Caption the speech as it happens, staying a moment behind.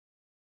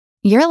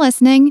You're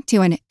listening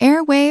to an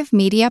Airwave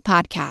Media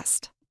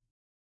Podcast.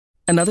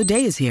 Another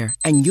day is here,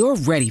 and you're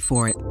ready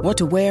for it. What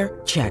to wear?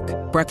 Check.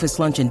 Breakfast,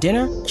 lunch, and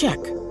dinner? Check.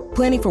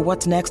 Planning for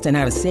what's next and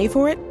how to save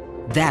for it?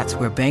 That's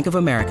where Bank of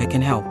America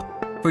can help.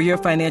 For your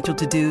financial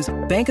to-dos,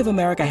 Bank of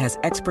America has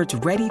experts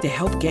ready to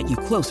help get you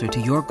closer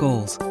to your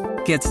goals.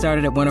 Get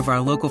started at one of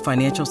our local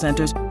financial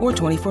centers or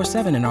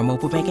 24/7 in our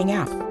mobile banking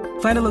app.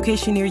 Find a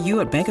location near you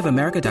at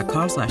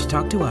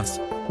bankofamerica.com/talktous.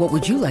 What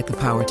would you like the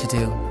power to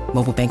do?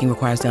 Mobile banking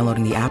requires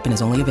downloading the app and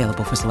is only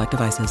available for select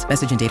devices.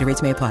 Message and data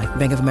rates may apply.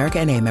 Bank of America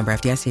N.A., member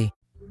FDIC.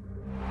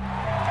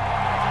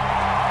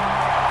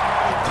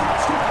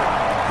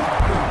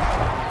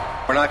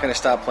 We're not going to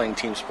stop playing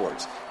team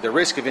sports. The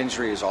risk of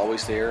injury is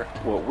always there.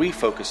 What we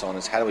focus on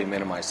is how do we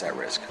minimize that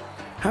risk.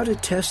 How to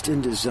test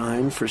and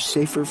design for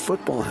safer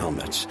football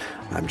helmets.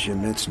 I'm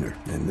Jim Metzner,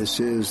 and this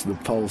is The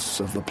Pulse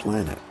of the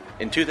Planet.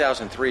 In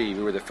 2003,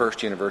 we were the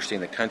first university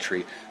in the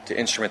country to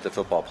instrument the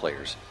football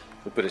players.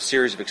 We put a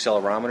series of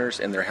accelerometers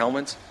in their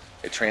helmets.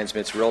 It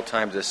transmits real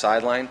time to the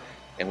sideline,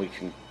 and we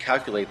can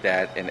calculate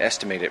that and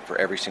estimate it for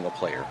every single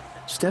player.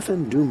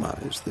 Stefan Duma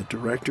is the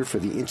director for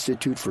the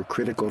Institute for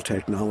Critical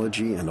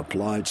Technology and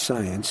Applied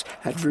Science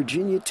at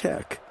Virginia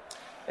Tech.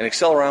 An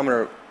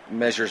accelerometer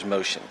measures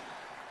motion.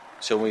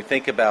 So when we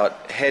think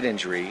about head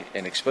injury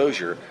and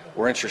exposure,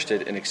 we're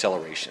interested in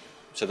acceleration.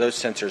 So those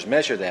sensors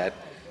measure that,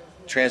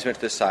 transmit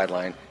to the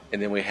sideline,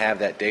 and then we have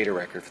that data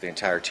record for the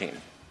entire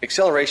team.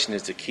 Acceleration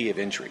is the key of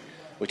injury.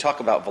 We talk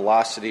about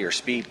velocity or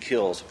speed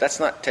kills. That's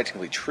not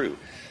technically true.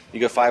 You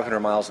go 500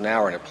 miles an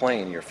hour in a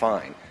plane, you're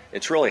fine.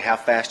 It's really how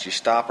fast you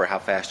stop or how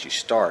fast you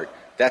start.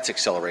 That's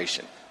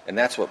acceleration. And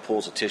that's what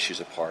pulls the tissues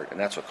apart, and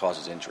that's what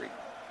causes injury.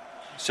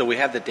 So we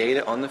have the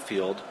data on the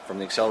field from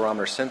the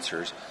accelerometer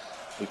sensors.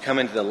 We come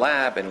into the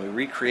lab and we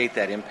recreate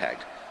that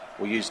impact.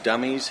 We use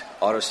dummies,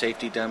 auto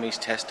safety dummies,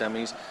 test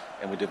dummies,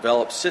 and we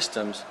develop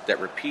systems that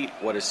repeat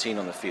what is seen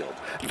on the field.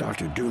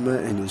 Dr. Duma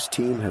and his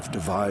team have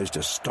devised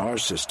a star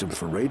system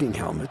for rating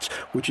helmets,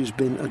 which has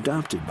been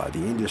adopted by the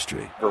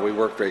industry. We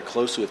work very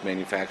closely with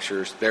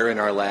manufacturers. They're in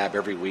our lab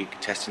every week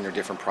testing their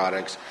different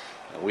products.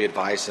 We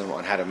advise them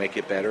on how to make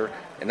it better,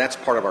 and that's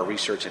part of our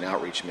research and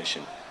outreach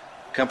mission.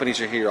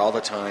 Companies are here all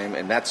the time,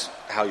 and that's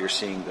how you're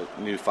seeing the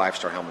new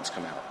 5-star helmets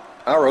come out.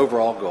 Our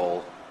overall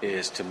goal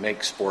is to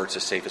make sports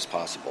as safe as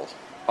possible.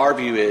 Our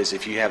view is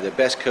if you have the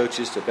best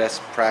coaches, the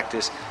best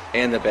practice,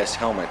 and the best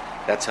helmet,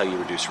 that's how you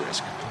reduce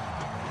risk.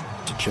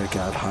 To check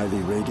out highly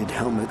rated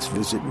helmets,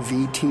 visit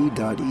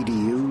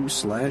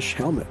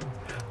vt.edu/helmet.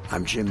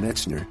 I'm Jim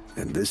Metzner,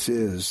 and this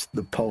is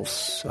The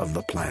Pulse of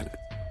the Planet.